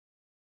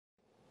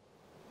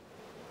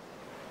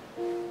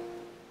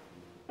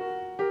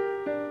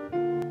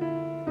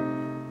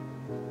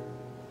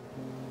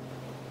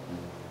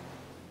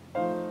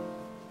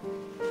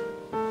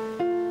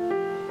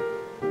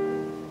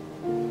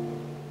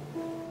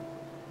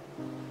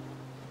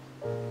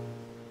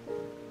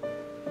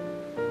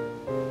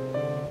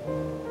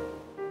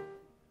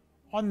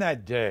On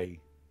that day,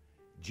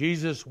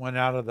 Jesus went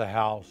out of the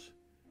house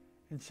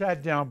and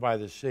sat down by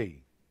the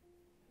sea.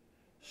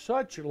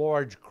 Such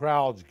large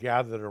crowds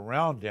gathered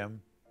around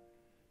him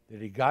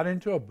that he got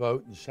into a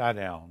boat and sat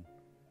down,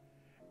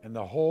 and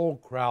the whole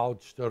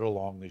crowd stood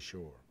along the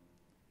shore.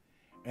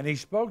 And he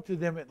spoke to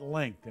them at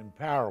length in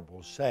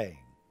parables, saying,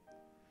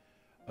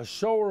 A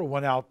sower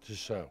went out to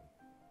sow,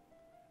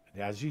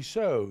 and as he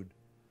sowed,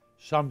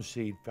 some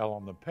seed fell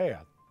on the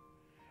path,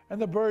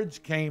 and the birds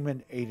came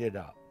and ate it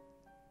up.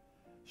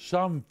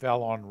 Some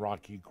fell on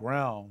rocky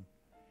ground,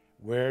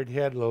 where it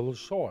had little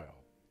soil.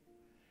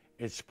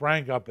 It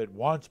sprang up at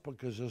once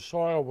because the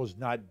soil was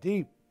not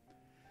deep,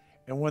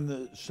 and when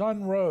the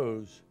sun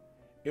rose,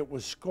 it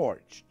was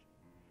scorched,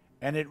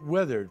 and it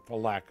withered for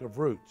lack of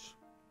roots.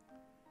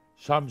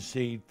 Some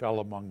seed fell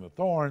among the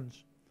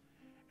thorns,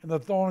 and the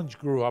thorns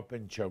grew up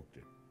and choked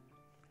it.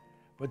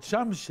 But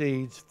some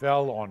seeds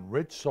fell on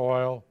rich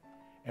soil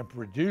and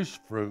produced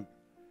fruit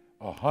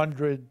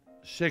 100,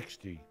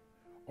 60,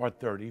 or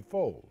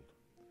 30-fold.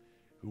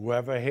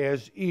 Whoever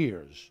has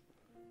ears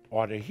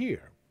ought to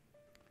hear.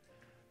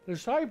 The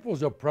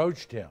disciples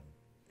approached him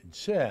and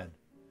said,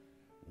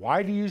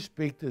 Why do you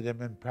speak to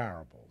them in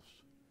parables?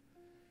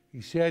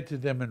 He said to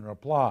them in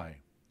reply,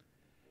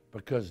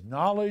 Because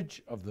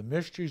knowledge of the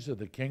mysteries of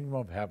the kingdom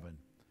of heaven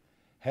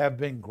have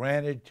been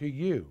granted to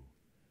you,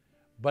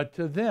 but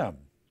to them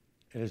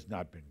it has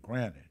not been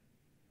granted.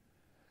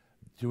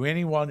 To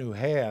anyone who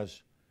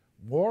has,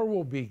 more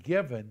will be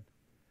given,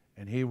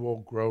 and he will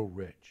grow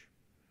rich.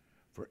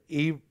 For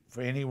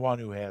anyone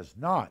who has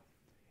not,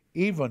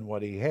 even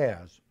what he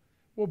has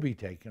will be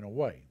taken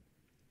away.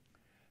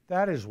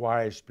 That is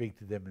why I speak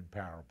to them in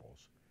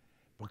parables,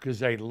 because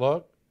they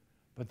look,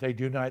 but they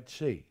do not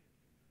see,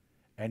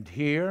 and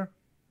hear,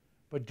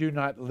 but do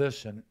not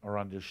listen or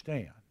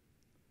understand.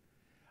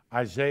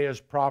 Isaiah's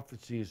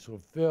prophecy is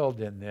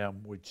fulfilled in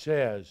them, which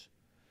says,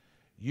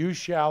 You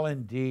shall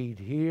indeed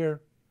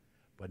hear,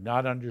 but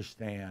not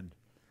understand.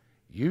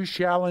 You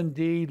shall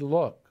indeed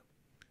look,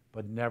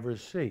 but never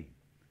see.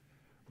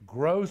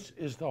 Gross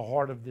is the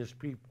heart of this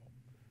people.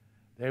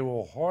 They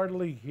will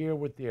hardly hear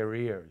with their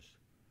ears.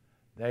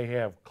 They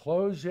have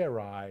closed their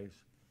eyes,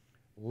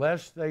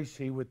 lest they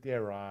see with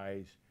their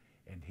eyes,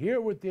 and hear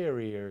with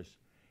their ears,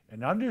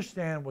 and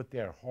understand with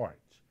their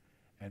hearts,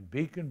 and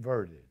be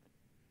converted,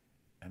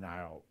 and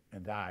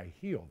I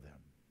heal them.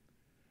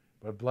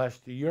 But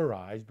blessed are your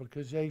eyes,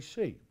 because they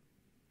see,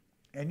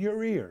 and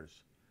your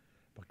ears,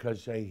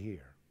 because they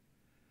hear.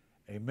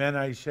 Amen,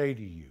 I say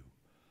to you,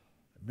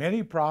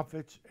 many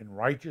prophets and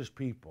righteous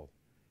people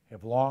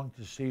have longed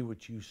to see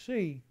what you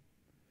see,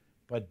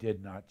 but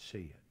did not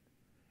see it,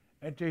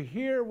 and to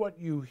hear what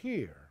you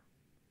hear,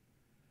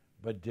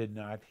 but did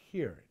not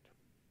hear it.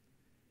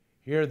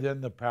 Hear then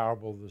the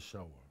parable of the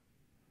sower.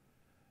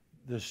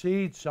 The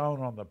seed sown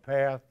on the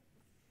path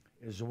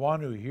is the one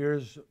who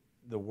hears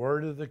the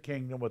word of the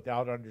kingdom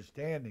without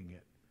understanding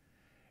it,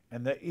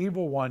 and the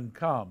evil one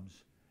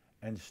comes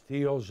and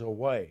steals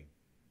away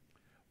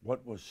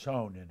what was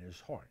sown in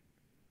his heart.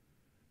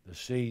 The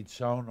seed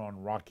sown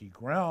on rocky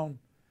ground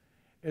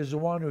is the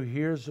one who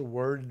hears the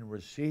word and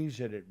receives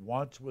it at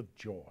once with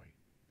joy.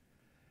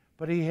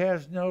 But he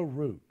has no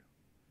root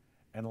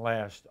and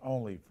lasts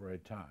only for a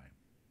time.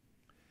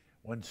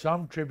 When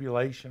some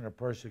tribulation or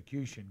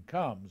persecution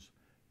comes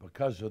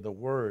because of the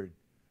word,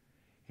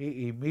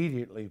 he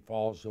immediately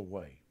falls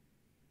away.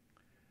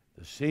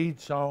 The seed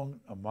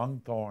sown among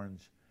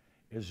thorns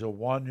is the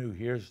one who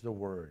hears the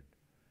word,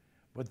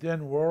 but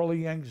then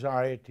worldly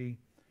anxiety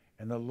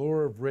and the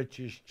lure of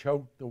riches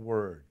choke the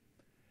word,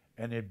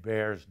 and it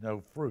bears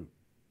no fruit.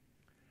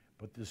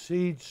 But the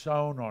seed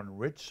sown on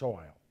rich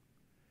soil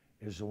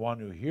is the one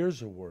who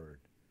hears the word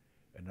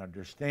and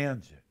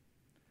understands it,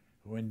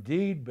 who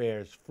indeed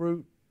bears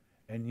fruit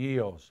and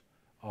yields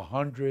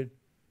 100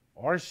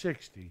 or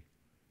 60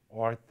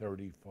 or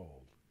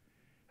 30-fold.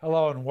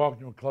 Hello and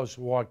welcome to A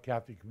Closer Walk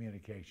Catholic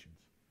Communications.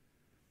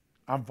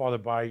 I'm Father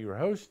Bayer, your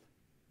host,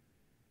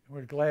 and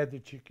we're glad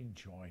that you can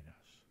join us.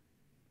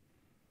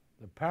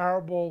 The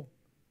parable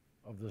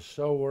of the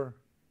sower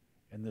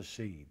and the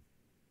seed.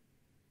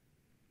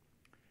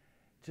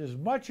 It's as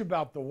much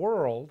about the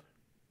world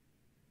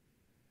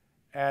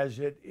as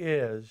it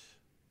is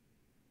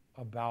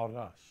about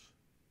us.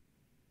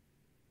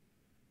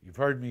 You've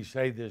heard me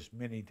say this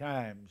many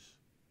times,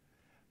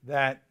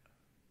 that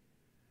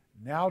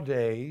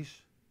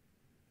nowadays,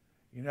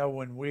 you know,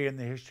 when we in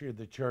the history of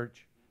the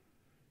church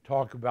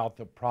talk about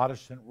the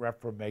Protestant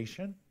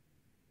Reformation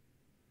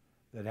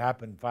that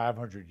happened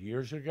 500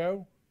 years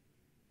ago,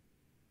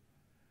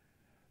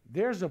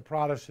 there's a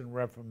Protestant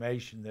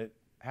Reformation that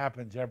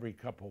happens every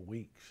couple of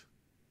weeks.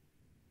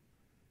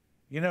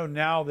 You know,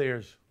 now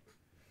there's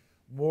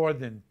more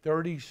than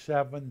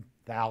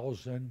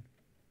 37,000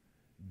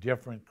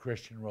 different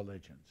Christian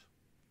religions.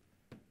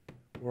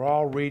 We're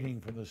all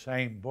reading from the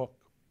same book.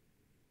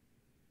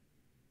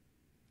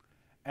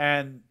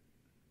 And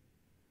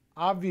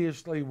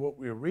obviously what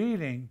we're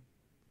reading,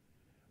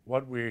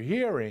 what we're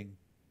hearing,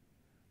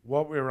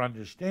 what we're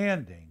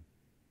understanding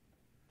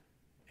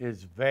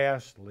is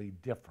vastly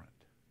different.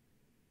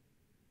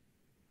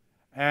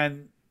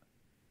 And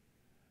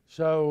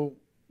so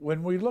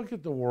when we look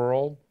at the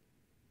world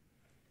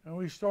and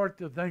we start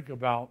to think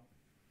about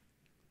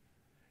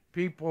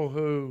people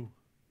who,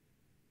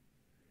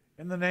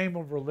 in the name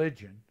of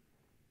religion,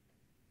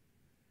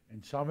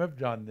 and some have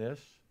done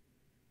this,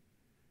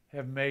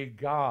 have made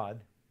God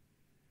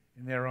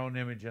in their own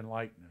image and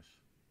likeness.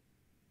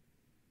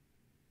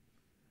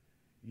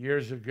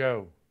 Years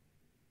ago,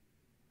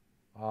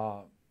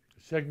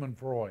 Sigmund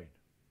Freud,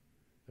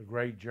 the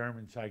great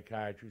German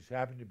psychiatrist,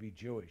 happened to be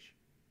Jewish.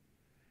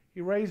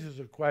 He raises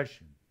a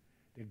question: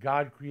 did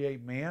God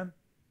create man,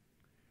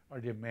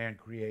 or did man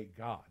create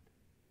God?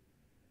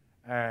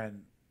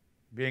 And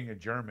being a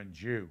German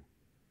Jew,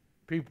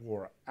 people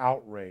were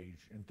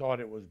outraged and thought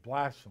it was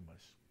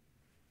blasphemous.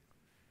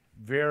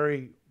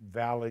 Very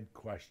valid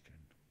question.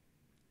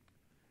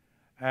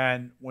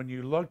 And when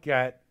you look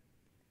at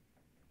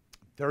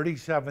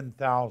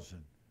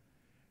 37,000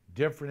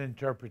 different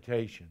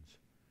interpretations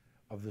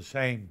of the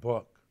same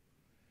book,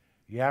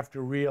 you have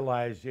to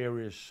realize there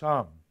is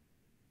some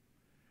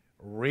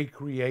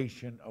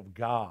recreation of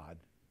God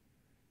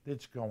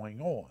that's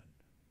going on.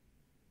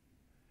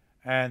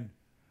 And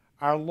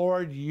our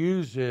Lord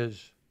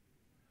uses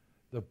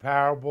the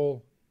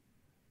parable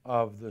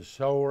of the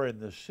sower and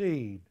the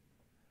seed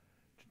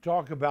to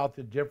talk about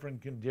the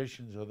different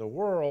conditions of the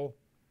world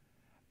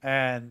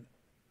and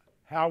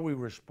how we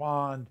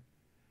respond,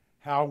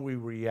 how we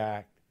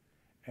react,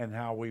 and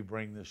how we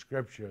bring the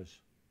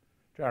scriptures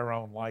to our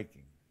own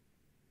liking.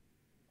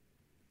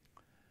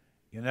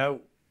 You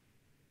know,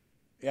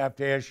 you have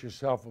to ask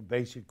yourself a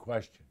basic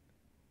question.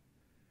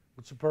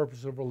 What's the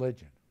purpose of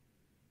religion?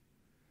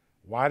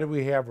 Why do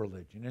we have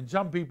religion? And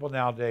some people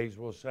nowadays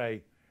will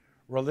say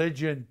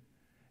religion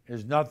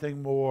is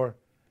nothing more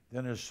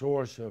than a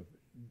source of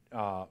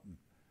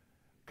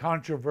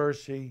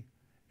controversy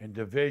and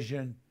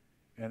division,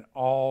 and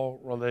all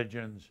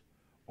religions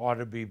ought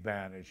to be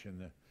banished.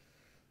 And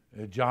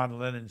the John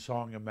Lennon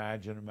song,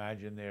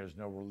 Imagine, there's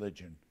no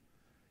religion,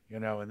 you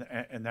know,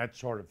 and that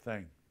sort of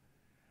thing.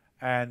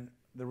 And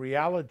the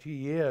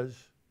reality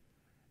is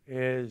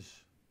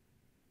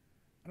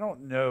I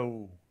don't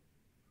know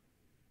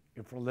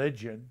if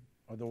religion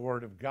or the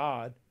Word of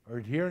God or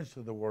adherence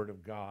to the Word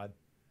of God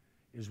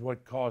is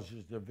what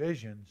causes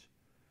divisions,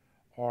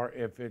 or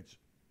if it's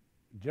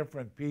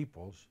different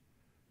peoples.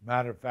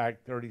 Matter of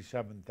fact,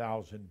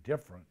 37,000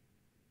 different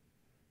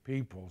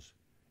people's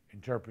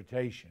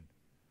interpretation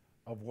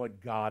of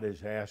what God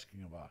is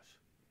asking of us.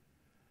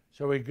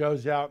 So he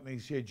goes out and he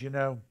said, you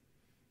know,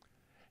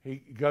 he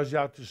goes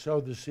out to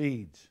sow the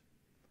seeds,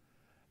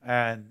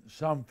 and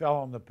some fell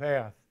on the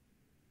path,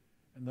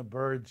 and the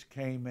birds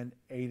came and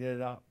ate it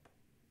up.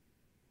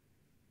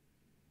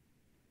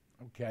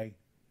 Okay.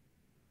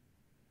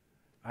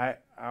 I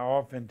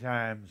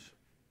oftentimes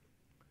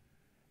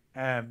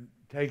am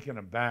taken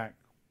aback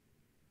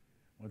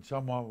when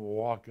someone will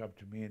walk up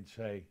to me and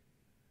say,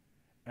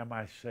 am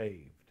I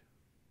saved?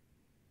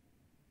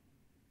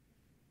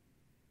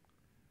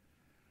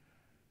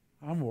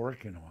 I'm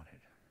working on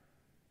it.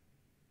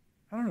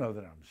 I don't know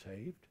that I'm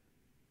saved.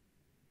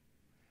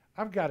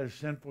 I've got a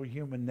sinful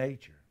human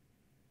nature.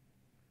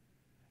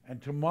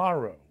 And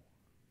tomorrow,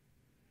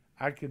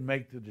 I could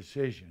make the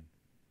decision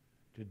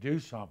to do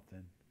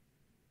something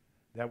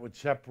that would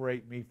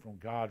separate me from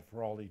God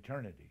for all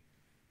eternity.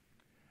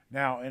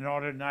 Now, in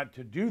order not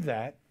to do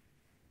that,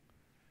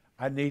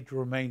 I need to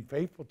remain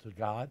faithful to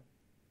God.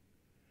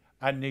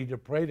 I need to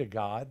pray to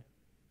God.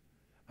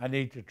 I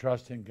need to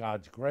trust in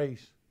God's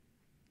grace.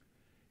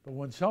 But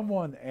when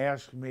someone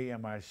asks me,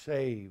 am I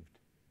saved?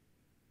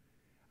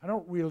 I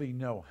don't really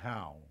know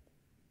how.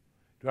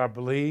 Do I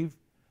believe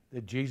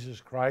that Jesus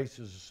Christ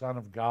is the Son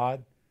of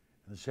God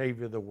and the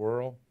Savior of the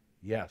world?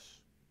 Yes.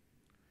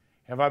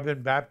 Have I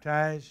been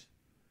baptized?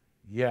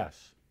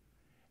 Yes.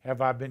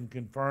 Have I been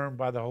confirmed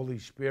by the Holy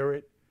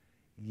Spirit?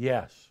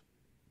 Yes.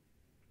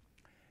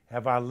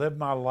 Have I lived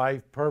my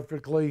life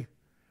perfectly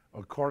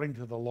according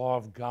to the law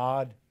of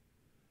God?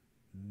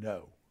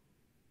 No.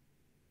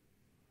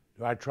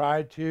 Do I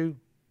try to?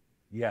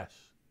 Yes.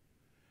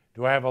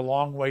 Do I have a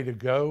long way to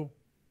go?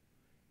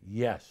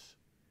 Yes.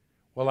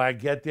 Will I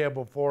get there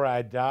before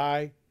I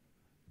die?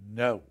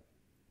 No.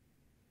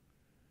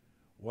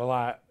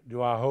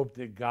 Do I hope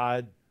that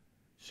God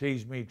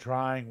sees me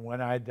trying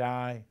when I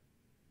die?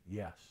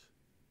 Yes.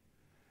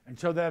 And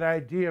so that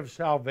idea of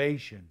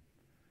salvation,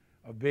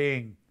 of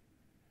being,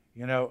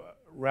 you know,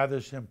 rather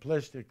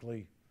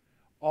simplistically,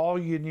 all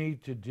you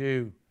need to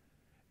do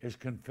is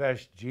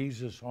confess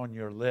Jesus on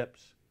your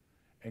lips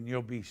and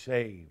you'll be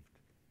saved.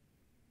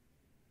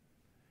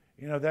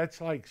 You know,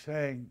 that's like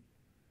saying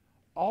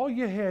all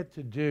you had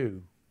to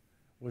do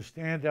was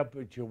stand up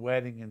at your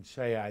wedding and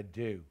say, I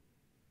do,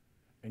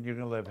 and you're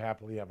going to live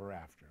happily ever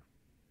after.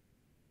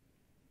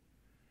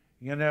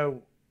 You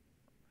know,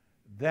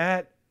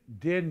 that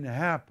didn't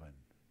happen.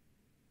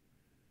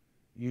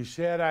 You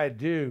said, I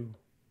do,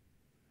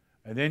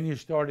 and then you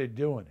started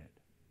doing it.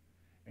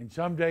 And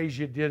some days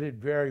you did it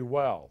very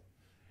well.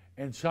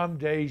 And some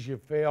days you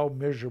failed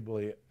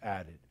miserably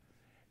at it.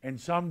 And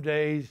some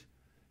days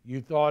you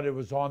thought it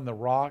was on the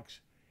rocks,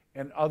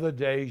 and other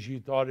days you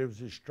thought it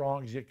was as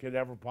strong as it could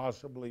ever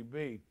possibly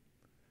be.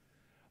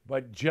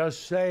 But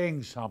just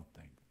saying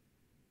something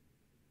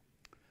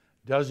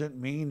doesn't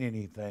mean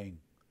anything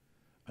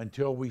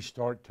until we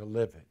start to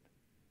live it.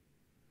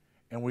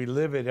 And we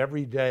live it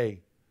every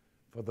day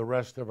for the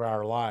rest of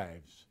our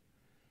lives.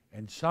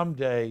 And some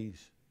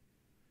days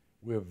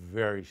we're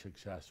very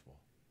successful.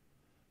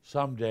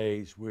 Some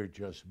days we're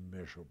just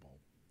miserable.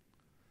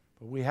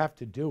 But we have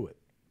to do it.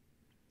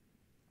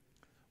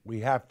 We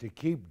have to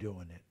keep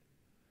doing it.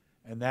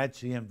 And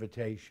that's the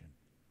invitation.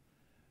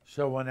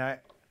 So when I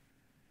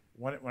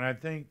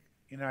think,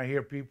 I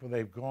hear people,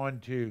 they've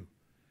gone to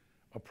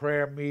a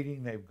prayer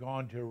meeting, they've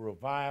gone to a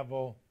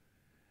revival,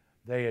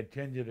 they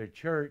attended a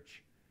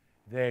church,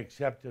 they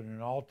accepted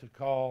an altar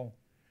call,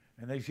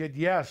 and they said,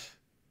 yes,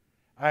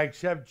 I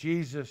accept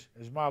Jesus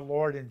as my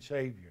Lord and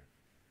Savior.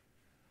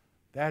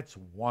 That's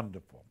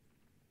wonderful.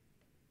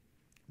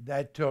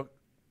 That took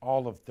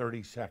all of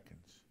 30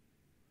 seconds.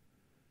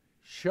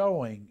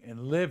 Showing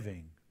and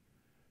living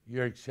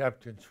your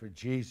acceptance for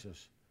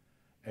Jesus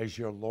as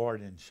your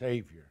Lord and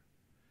Savior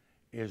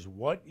is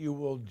what you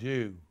will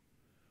do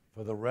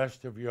for the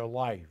rest of your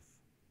life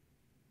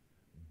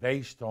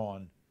based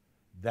on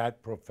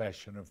that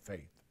profession of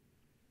faith.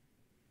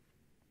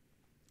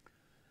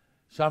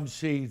 Some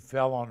seed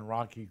fell on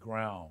rocky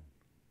ground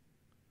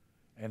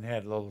and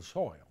had little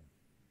soil.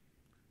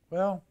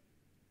 Well,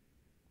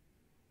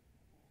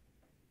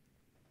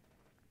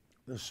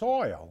 the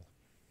soil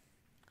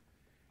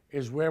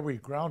is where we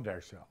ground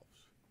ourselves.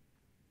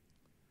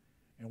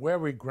 And where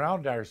we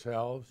ground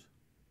ourselves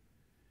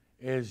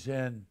is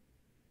in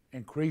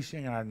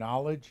increasing our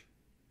knowledge,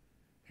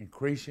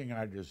 increasing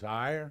our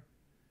desire,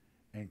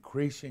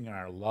 increasing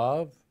our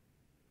love,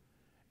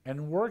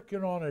 and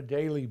working on a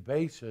daily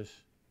basis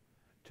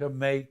to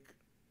make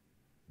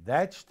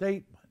that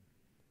statement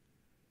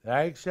that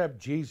I accept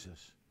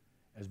Jesus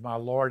as my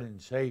Lord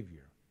and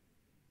Savior,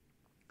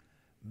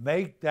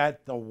 make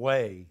that the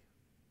way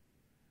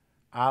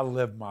I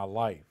live my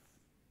life.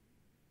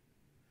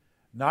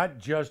 Not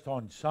just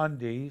on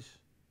Sundays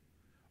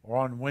or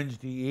on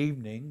Wednesday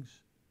evenings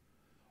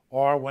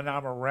or when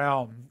I'm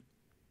around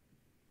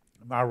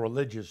my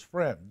religious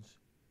friends,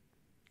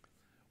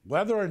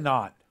 whether or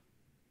not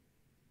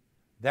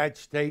that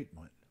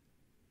statement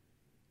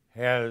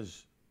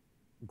has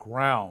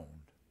ground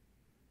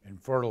in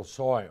fertile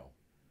soil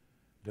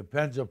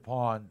depends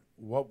upon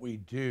what we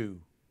do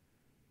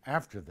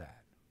after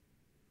that.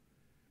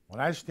 When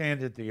I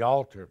stand at the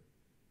altar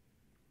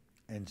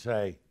and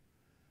say,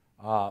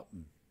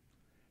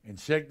 in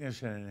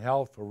sickness and in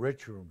health, for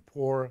richer and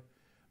poorer,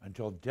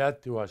 until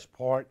death do us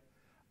part,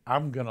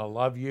 I'm going to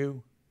love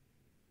you,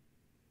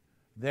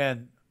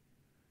 then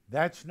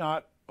that's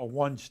not a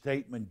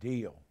one-statement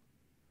deal.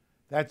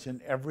 That's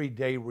an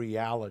everyday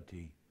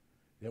reality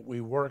that we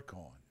work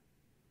on.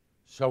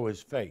 So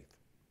is faith.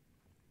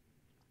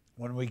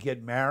 When we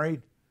get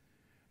married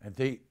and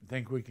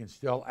think we can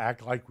still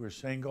act like we're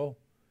single,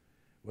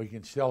 we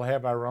can still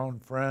have our own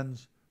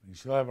friends, we can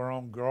still have our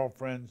own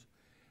girlfriends,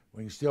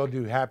 we can still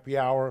do happy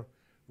hour,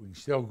 we can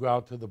still go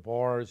out to the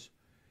bars,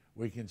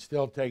 we can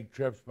still take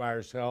trips by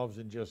ourselves,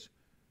 and just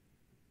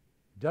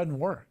doesn't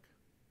work.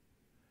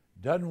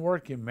 Doesn't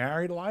work in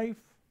married life,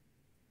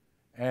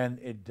 and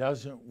it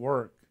doesn't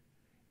work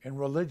in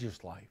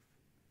religious life.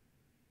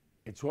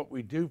 It's what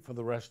we do for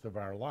the rest of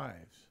our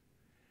lives.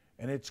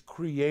 And it's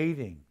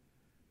creating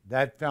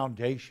that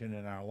foundation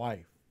in our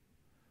life.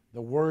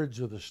 The words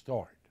are the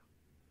start.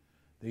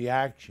 The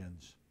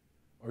actions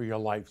are your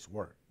life's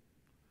work.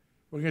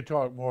 We're going to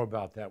talk more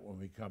about that when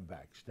we come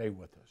back. Stay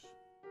with us.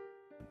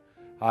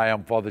 Hi,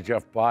 I'm Father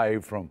Jeff Baye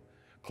from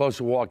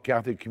Closer Walk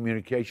Catholic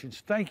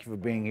Communications. Thank you for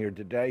being here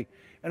today,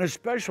 and a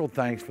special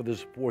thanks for the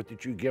support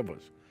that you give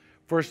us.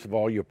 First of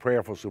all, your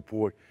prayerful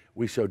support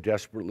we so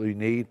desperately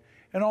need,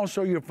 and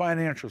also your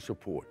financial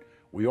support.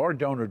 We are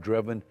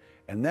donor-driven,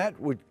 and that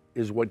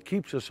is what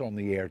keeps us on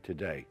the air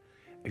today.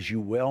 As you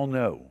well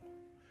know,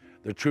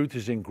 the truth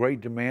is in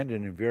great demand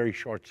and in very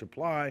short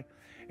supply,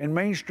 and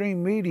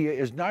mainstream media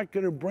is not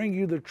going to bring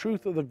you the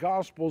truth of the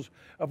Gospels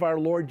of our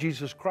Lord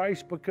Jesus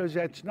Christ, because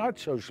that's not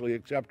socially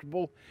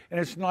acceptable and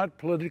it's not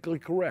politically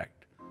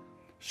correct.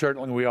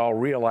 Certainly we all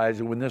realize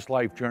that when this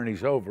life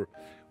journey's over,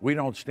 we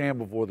don't stand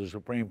before the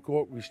Supreme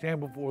Court, we stand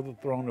before the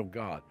throne of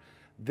God.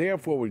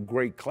 Therefore, with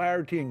great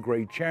clarity and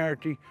great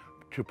charity,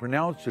 to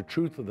pronounce the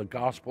truth of the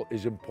gospel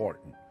is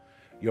important.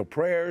 Your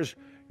prayers,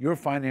 your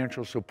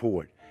financial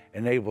support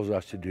enables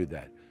us to do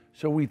that.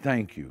 So we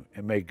thank you,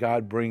 and may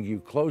God bring you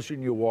closer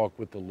in your walk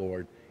with the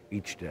Lord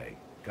each day.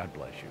 God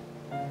bless you.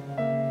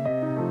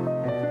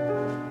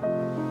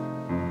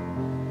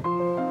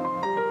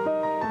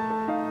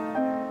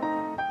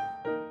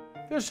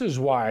 This is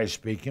why I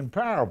speak in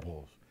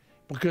parables,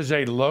 because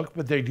they look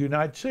but they do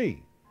not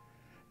see.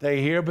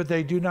 They hear but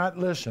they do not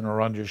listen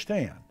or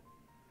understand.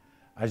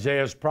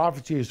 Isaiah's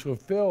prophecy is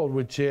fulfilled,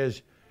 which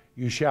says,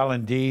 you shall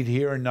indeed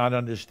hear and not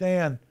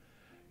understand.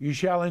 You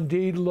shall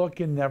indeed look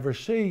and never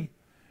see.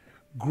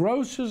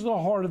 Gross is the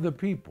heart of the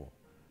people.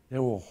 They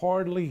will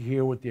hardly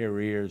hear with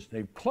their ears.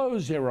 They've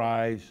closed their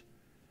eyes,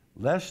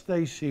 lest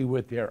they see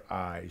with their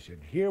eyes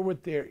and hear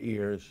with their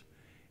ears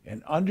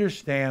and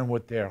understand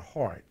with their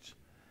hearts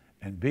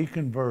and be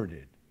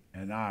converted,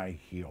 and I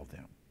heal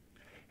them.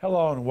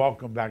 Hello and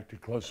welcome back to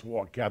Close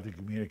Walk Catholic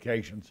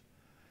Communications.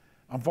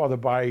 I'm Father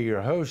Bayer,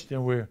 your host,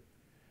 and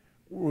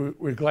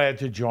we're glad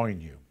to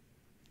join you.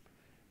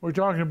 We're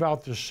talking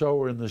about the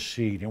sower and the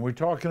seed, and we're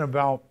talking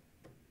about,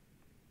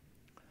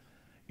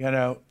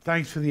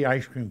 thanks for the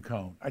ice cream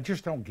cone. I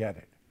just don't get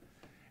it.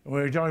 And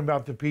we're talking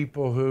about the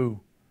people who,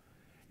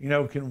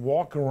 can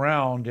walk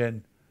around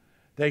and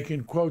they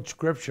can quote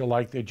scripture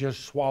like they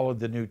just swallowed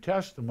the New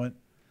Testament,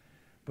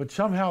 but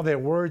somehow their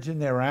words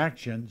and their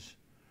actions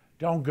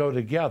don't go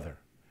together.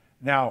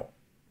 Now,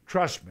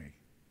 trust me,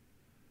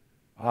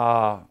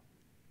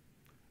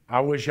 I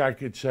wish I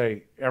could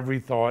say every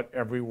thought,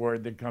 every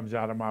word that comes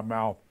out of my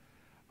mouth,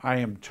 I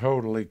am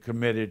totally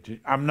committed to.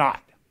 I'm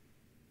not.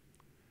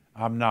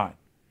 And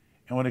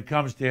when it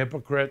comes to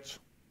hypocrites,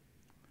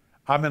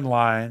 I'm in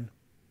line,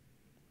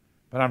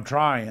 but I'm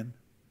trying,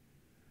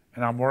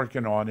 and I'm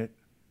working on it.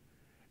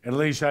 At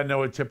least I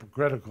know it's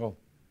hypocritical.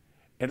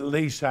 At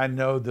least I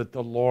know that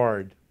the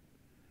Lord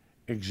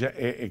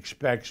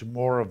expects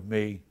more of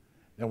me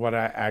than what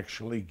I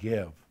actually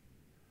give.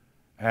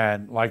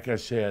 And like I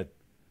said,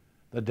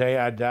 the day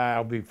I die,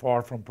 I'll be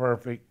far from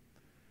perfect,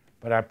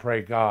 but I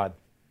pray God,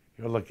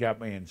 He'll look at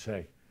me and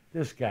say,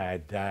 this guy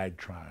died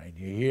trying,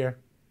 you hear?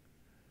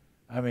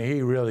 I mean,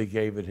 he really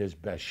gave it his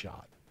best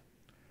shot.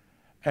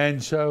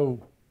 And so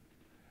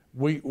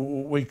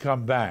we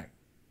come back.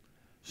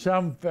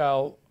 Some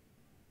fell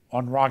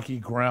on rocky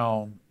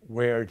ground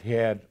where it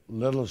had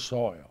little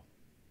soil.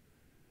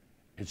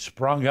 It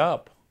sprung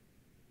up,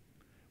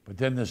 but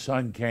then the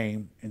sun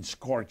came and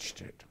scorched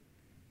it.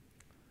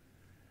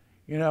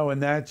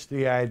 And that's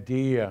the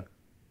idea.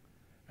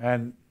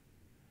 And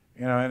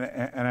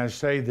and I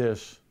say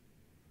this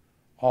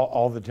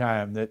all the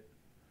time, that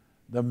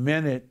the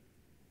minute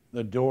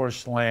the door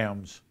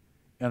slams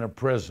in a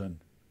prison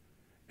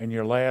and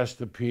your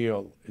last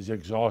appeal is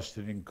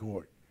exhausted in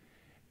court,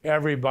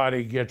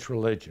 everybody gets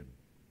religion,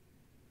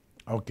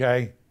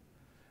 okay?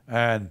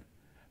 And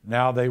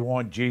now they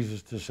want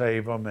Jesus to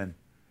save them, and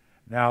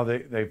now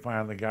they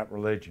finally got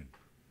religion.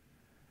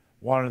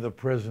 One of the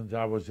prisons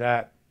I was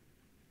at,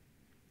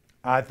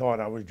 I thought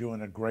I was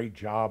doing a great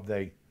job.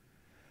 They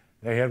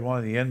had one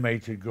of the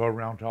inmates that go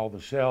around to all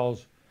the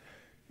cells.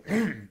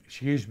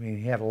 Excuse me, and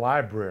he had a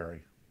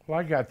library. Well,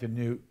 I got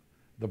the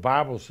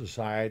Bible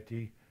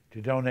Society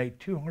to donate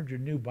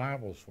 200 new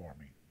Bibles for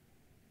me.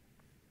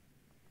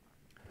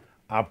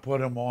 I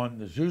put them on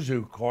the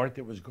Zuzu cart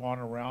that was going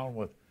around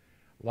with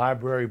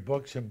library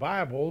books and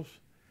Bibles,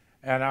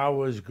 and I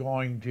was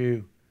going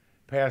to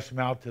pass them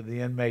out to the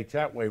inmates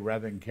that way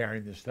rather than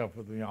carrying this stuff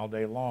with me all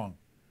day long.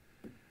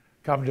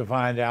 Come to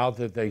find out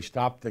that they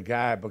stopped the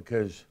guy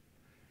because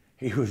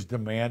he was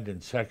demanding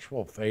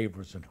sexual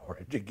favors in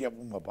order to give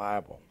him a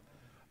Bible.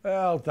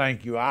 Well,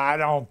 thank you. I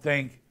don't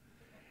think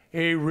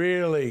he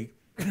really,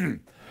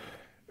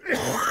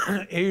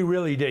 he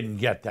really didn't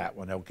get that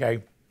one,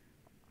 okay?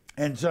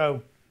 And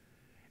so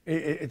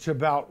it's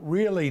about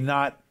really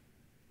not,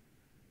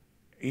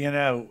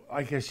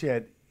 like I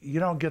said, you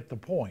don't get the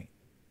point.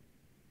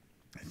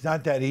 It's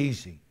not that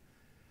easy.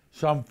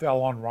 Some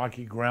fell on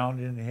rocky ground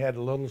and had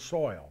a little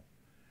soil.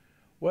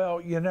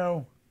 Well,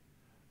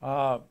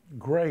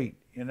 great,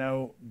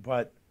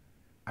 but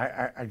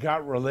I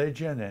got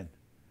religion, and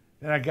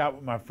then I got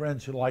with my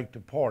friends who like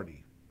to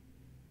party.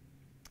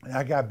 And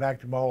I got back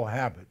to my old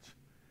habits.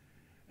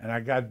 And I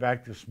got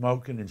back to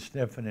smoking and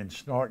sniffing and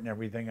snorting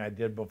everything I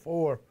did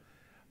before.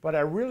 But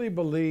I really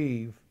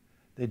believe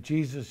that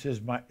Jesus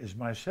is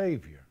my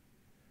Savior.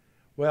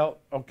 Well,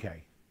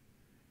 okay.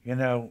 Can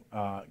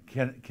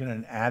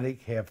an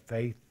addict have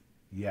faith?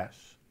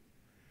 Yes.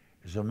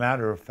 As a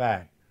matter of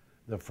fact,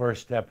 the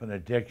first step in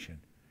addiction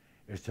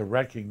is to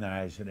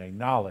recognize and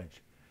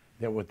acknowledge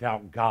that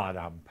without God,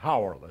 I'm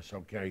powerless,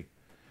 okay?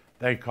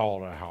 They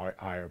call it a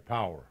higher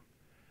power.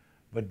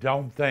 But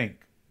don't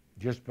think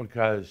just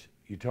because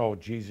you told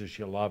Jesus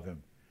you love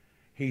him,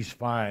 he's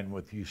fine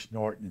with you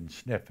snorting and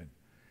sniffing.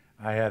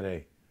 I had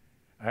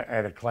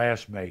a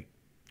classmate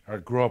I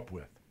grew up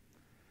with,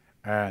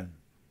 and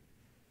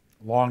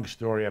long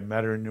story, I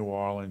met her in New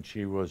Orleans.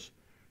 She was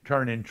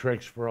turning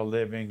tricks for a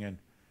living, and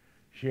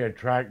she had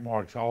track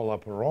marks all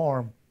up her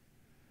arm,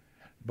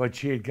 but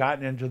she had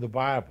gotten into the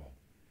Bible,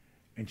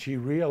 and she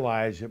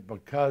realized that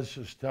because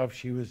the stuff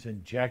she was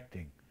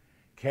injecting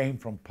came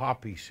from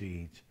poppy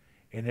seeds,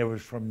 and it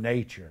was from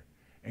nature,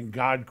 and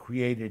God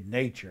created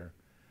nature,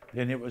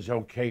 then it was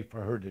okay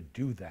for her to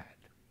do that.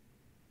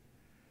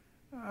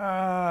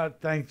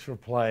 Thanks for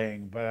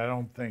playing, but I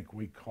don't think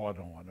we caught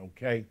on,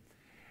 okay?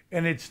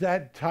 And it's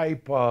that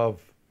type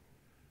of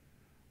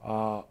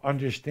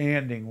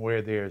understanding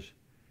where there's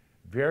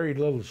very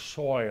little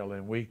soil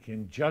and we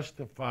can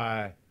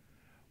justify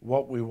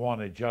what we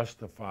want to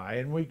justify.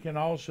 And we can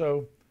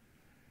also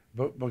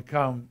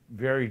become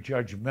very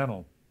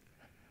judgmental.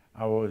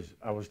 I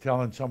was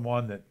telling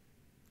someone that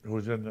who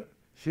was in the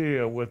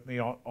studio with me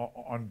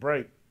on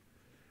break.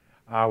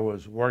 I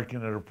was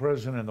working at a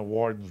prison, and the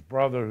warden's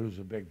brother, who's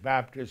a big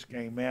Baptist,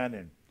 came in,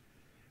 and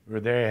we were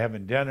there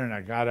having dinner, and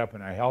I got up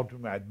and I helped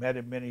him. I'd met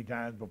him many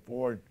times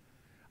before.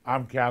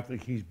 I'm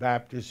Catholic, he's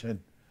Baptist,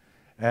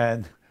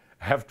 and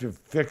after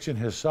fixing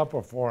his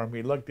supper for him,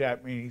 he looked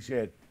at me and he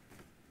said,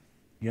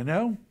 "You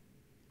know,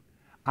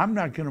 I'm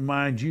not going to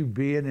mind you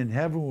being in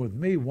heaven with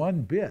me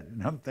one bit."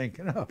 And I'm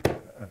thinking, oh,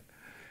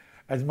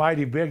 that's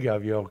mighty big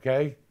of you,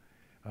 okay?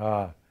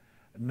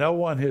 No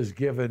one has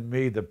given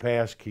me the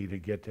pass key to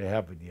get to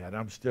heaven yet.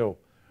 I'm still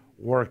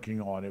working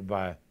on it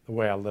by the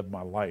way I live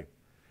my life.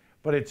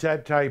 But it's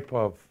that type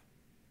of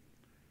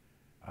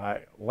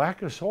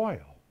lack of soil.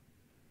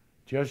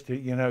 Just to,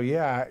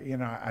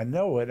 I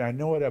know it. I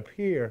know it up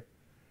here,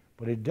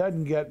 but it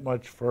doesn't get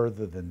much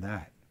further than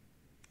that.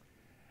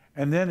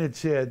 And then it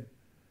said,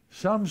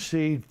 some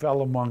seed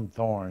fell among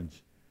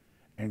thorns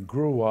and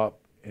grew up,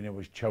 and it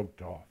was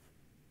choked off.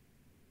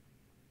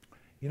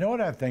 You know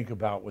what I think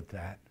about with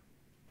that?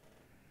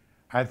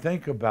 I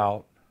think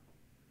about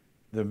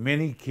the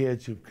many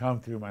kids who've come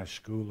through my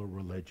school of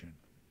religion.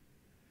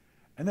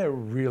 And they were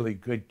really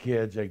good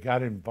kids. They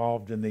got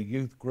involved in the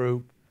youth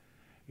group,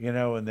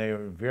 and they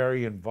were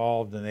very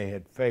involved, and they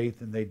had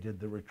faith, and they did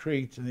the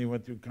retreats, and they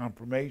went through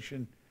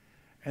confirmation.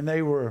 And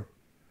they were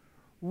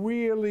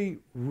really,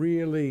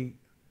 really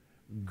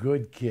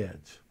good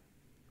kids.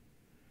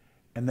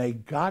 And they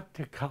got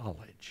to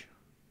college.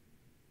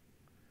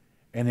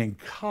 And in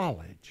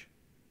college,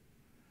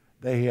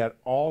 they had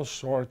all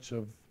sorts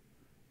of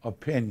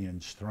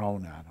opinions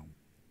thrown at them.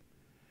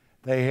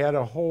 They had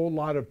a whole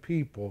lot of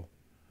people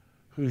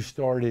who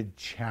started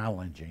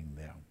challenging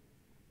them.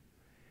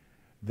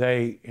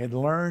 They had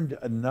learned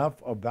enough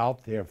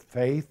about their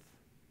faith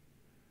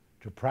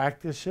to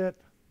practice it,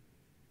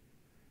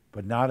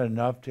 but not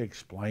enough to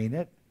explain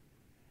it.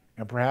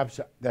 And perhaps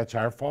that's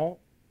our fault.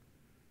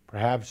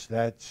 Perhaps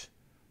that's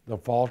the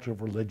fault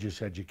of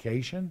religious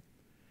education.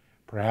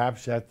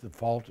 Perhaps that's the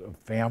fault of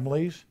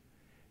families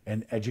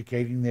and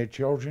educating their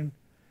children.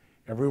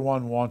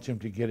 Everyone wants them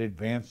to get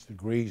advanced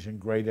degrees and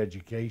great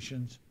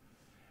educations,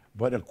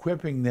 but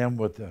equipping them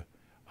with a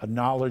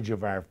knowledge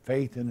of our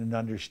faith and an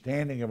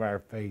understanding of our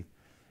faith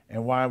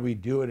and why we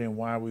do it and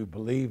why we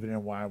believe it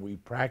and why we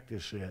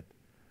practice it.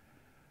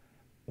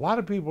 A lot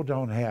of people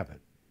don't have it.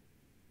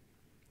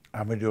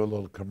 I'm going to do a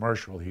little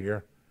commercial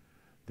here.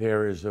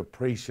 There is a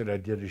priest that I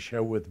did a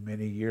show with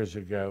many years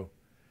ago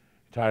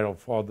titled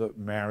Father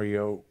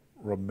Mario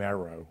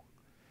Romero.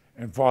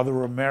 And Father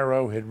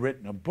Romero had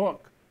written a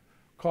book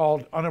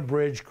called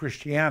Unabridged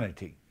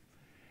Christianity.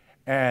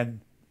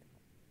 And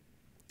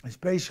it's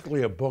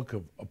basically a book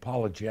of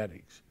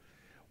apologetics.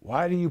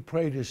 Why do you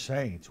pray to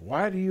saints?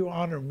 Why do you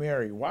honor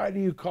Mary? Why do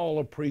you call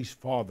a priest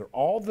father?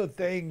 All the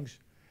things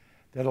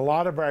that a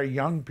lot of our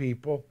young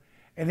people,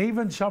 and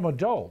even some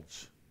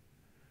adults,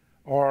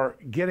 are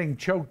getting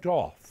choked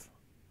off.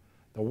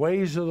 The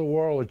ways of the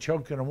world are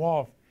choking them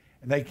off,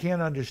 and they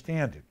can't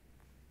understand it.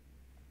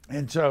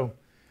 And so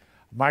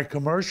my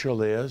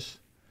commercial is,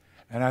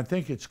 and I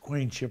think it's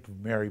Queenship of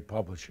Mary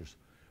Publishers,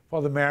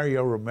 Father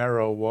Mario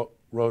Romero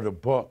wrote a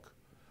book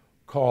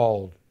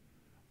called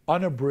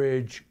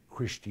Unabridged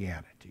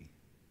Christianity.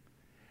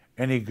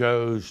 And he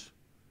goes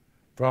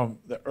from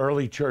the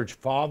early church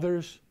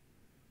fathers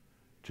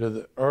to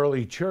the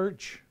early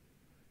church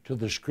to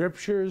the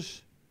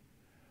scriptures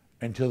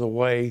and to the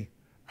way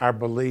our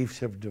beliefs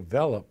have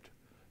developed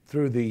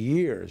through the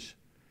years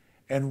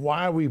and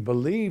why we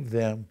believe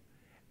them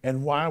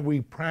and why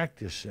we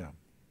practice them.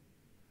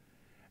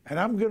 And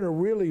I'm going to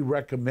really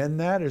recommend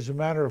that. As a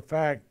matter of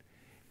fact,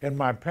 in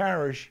my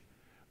parish,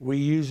 we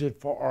use it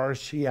for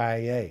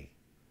RCIA,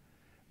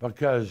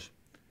 because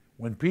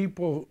when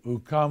people who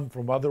come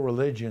from other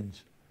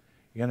religions,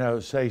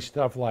 say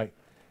stuff like,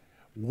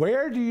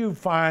 where do you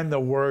find the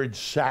word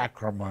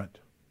sacrament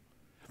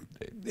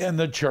in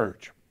the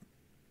church?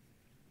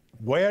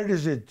 Where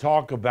does it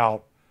talk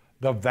about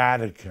the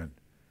Vatican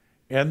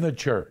in the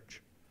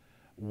church?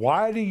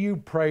 Why do you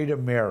pray to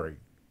Mary?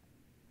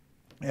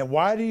 And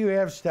why do you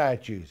have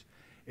statues?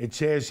 It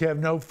says, have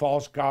no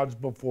false gods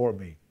before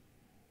me.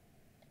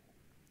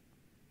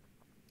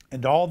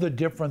 And all the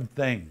different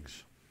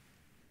things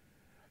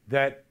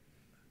that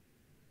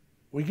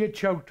we get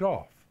choked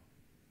off.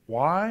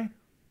 Why?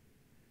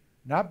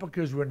 Not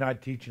because we're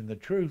not teaching the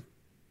truth,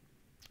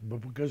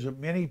 but because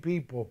many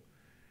people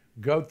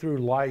go through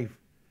life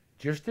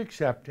just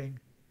accepting,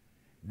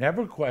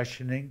 never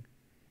questioning,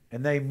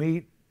 and they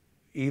meet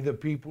either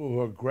people who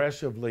are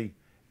aggressively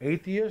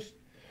atheist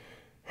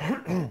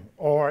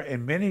or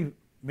in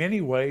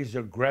many ways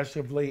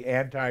aggressively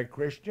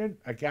anti-Christian,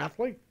 a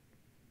Catholic,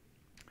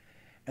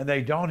 and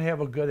they don't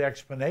have a good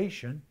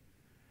explanation,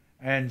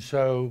 and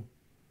so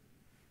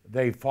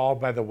they fall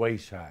by the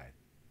wayside.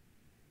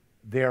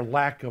 Their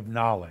lack of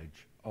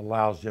knowledge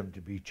allows them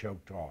to be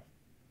choked off.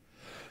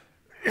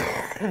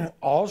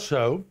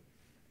 Also,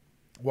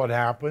 what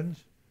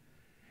happens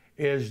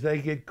is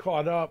they get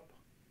caught up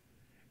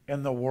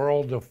in the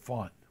world of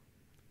fun.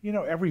 You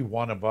know, every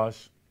one of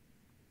us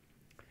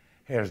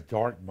has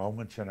dark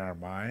moments in our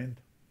mind.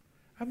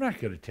 I'm not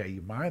going to tell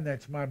you mine,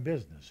 that's my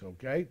business,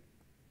 okay?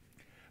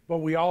 But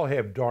we all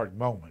have dark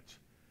moments.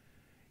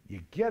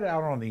 You get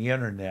out on the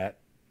internet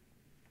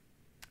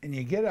and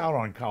you get out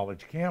on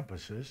college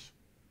campuses,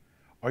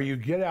 or you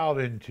get out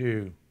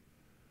into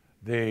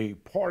the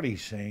party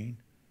scene,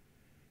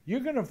 you're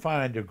going to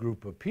find a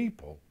group of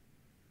people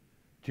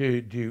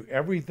to do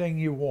everything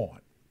you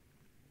want.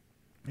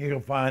 You're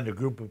going to find a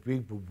group of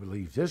people who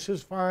believes this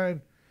is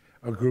fine,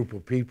 a group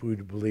of people who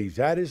believes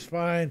that is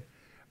fine,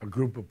 a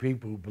group of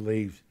people who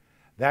believes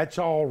that's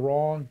all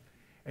wrong.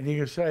 And you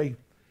can say,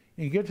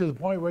 you get to the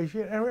point where you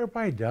say,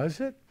 everybody does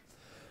it.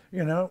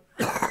 You know,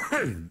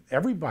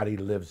 everybody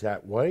lives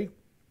that way.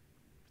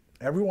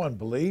 Everyone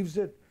believes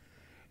it.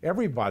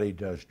 Everybody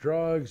does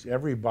drugs.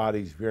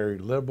 Everybody's very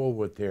liberal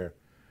with their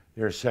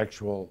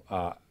sexual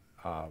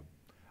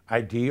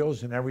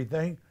ideals and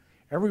everything.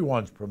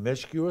 Everyone's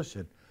promiscuous,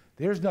 and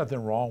there's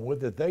nothing wrong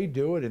with it. They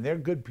do it, and they're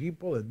good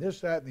people, and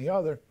this, that, and the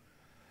other.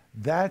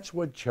 That's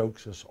what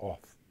chokes us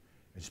off.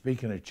 And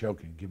speaking of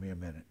choking, give me a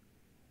minute.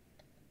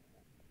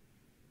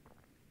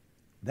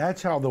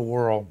 That's how the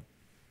world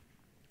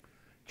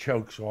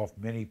chokes off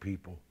many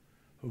people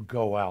who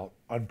go out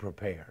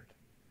unprepared.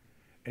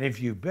 And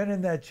if you've been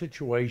in that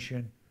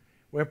situation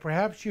where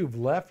perhaps you've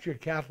left your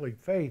Catholic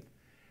faith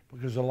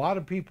because a lot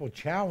of people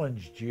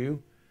challenged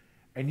you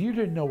and you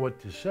didn't know what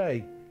to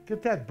say,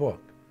 get that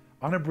book,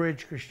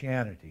 Unabridged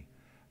Christianity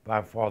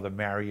by Father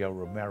Mario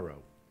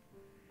Romero.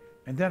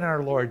 And then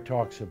our Lord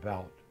talks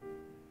about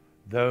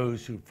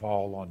those who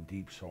fall on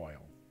deep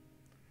soil.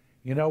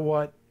 You know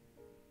what?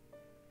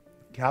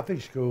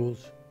 Catholic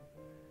schools,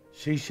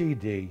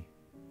 CCD,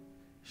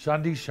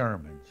 Sunday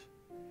sermons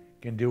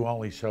can do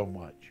only so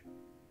much.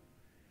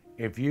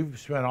 If you've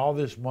spent all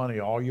this money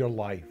all your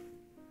life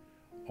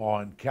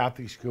on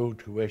Catholic school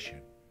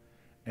tuition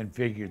and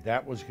figured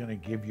that was going to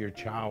give your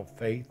child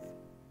faith,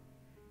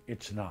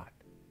 it's not.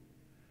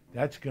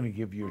 That's going to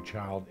give your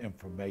child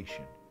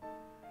information.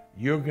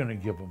 You're going to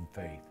give them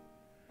faith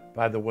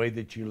by the way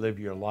that you live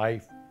your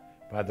life,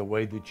 by the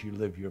way that you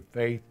live your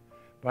faith,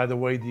 by the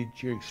way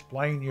that you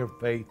explain your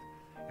faith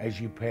as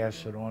you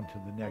pass it on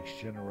to the next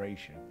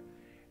generation.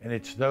 And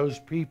it's those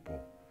people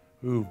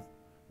who've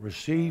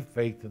received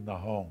faith in the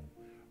home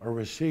or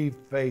received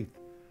faith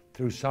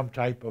through some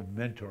type of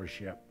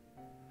mentorship.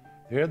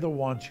 They're the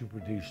ones who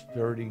produce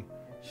 30,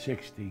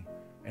 60,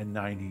 and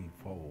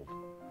 90-fold.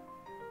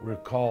 We're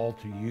called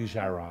to use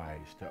our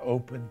eyes to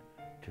open,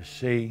 to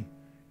see,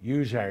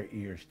 use our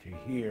ears to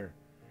hear,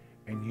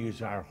 and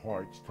use our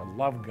hearts to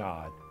love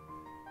God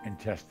and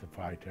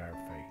testify to our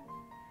faith.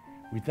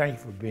 We thank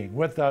you for being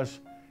with us.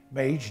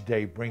 May each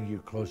day bring you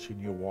closer in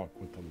your walk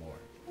with the Lord.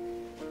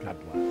 God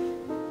bless.